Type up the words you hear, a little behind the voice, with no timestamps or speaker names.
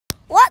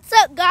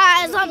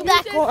I'm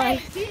back on.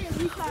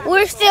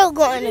 We're still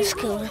going to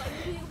school.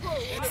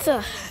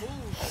 So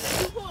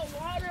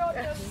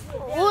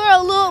we're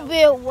a little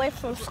bit away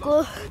from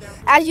school.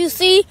 As you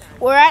see,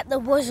 we're at the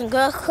Boys and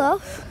Girls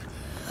Club.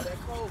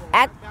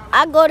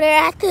 I go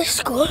there after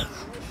school,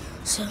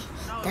 so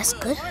that's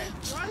good.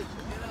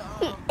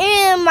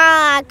 And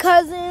my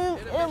cousin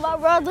and my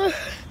brother.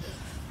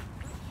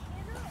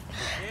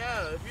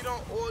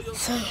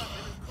 So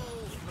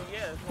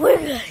we're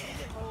good.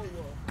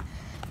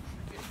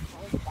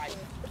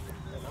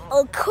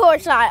 Of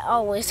course, I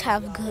always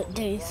have good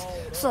days,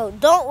 so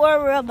don't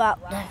worry about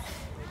that.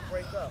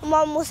 I'm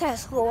almost at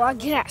school. I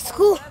get at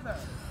school,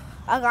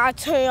 I gotta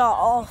turn y'all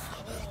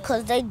off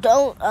because they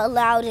don't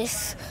allow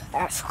this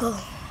at school.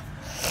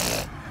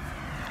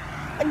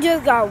 I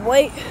just gotta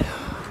wait.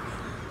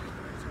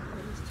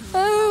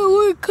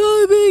 We're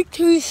coming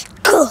to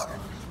school.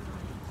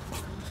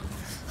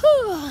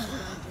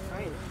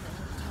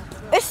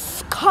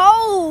 It's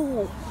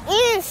cold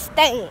and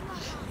stank.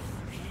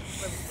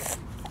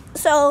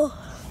 So,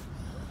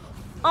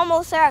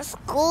 almost at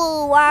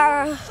school.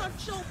 While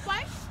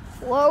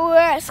we're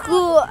at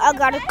school, I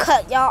gotta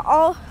cut y'all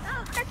off.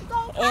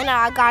 And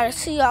I gotta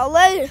see y'all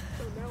later.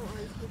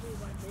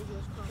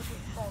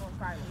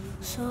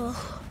 So,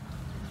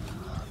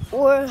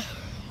 we're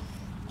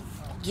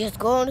just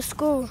going to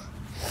school.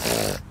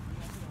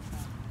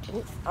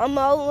 I'm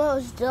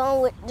almost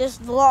done with this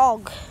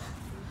vlog.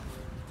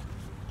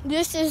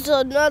 This is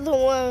another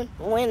one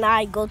when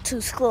I go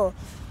to school.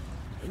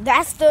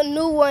 That's the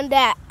new one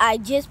that I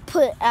just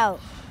put out.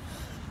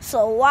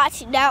 So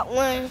watch that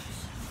one.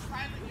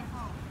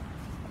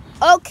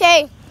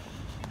 Okay.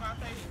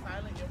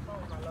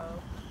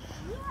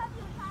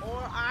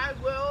 Or I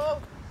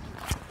will.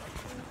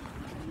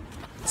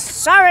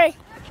 Sorry.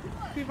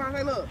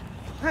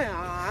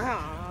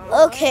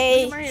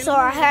 Okay, so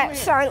I had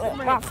silent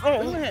my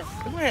phone.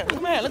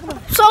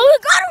 So we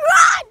gotta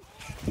run!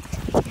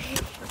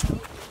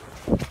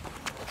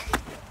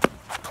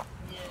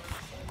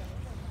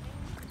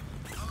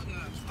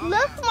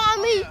 Look,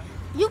 Mommy,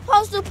 you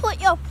supposed to put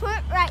your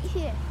print right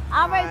here.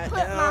 I already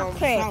put my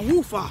print.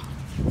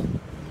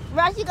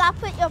 Right, you gotta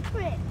put your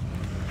print.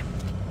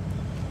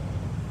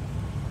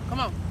 Come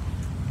on.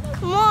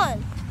 Come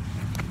on.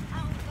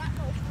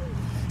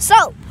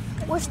 So,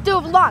 we're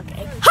still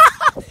vlogging.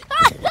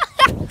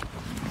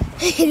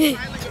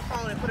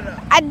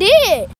 I did.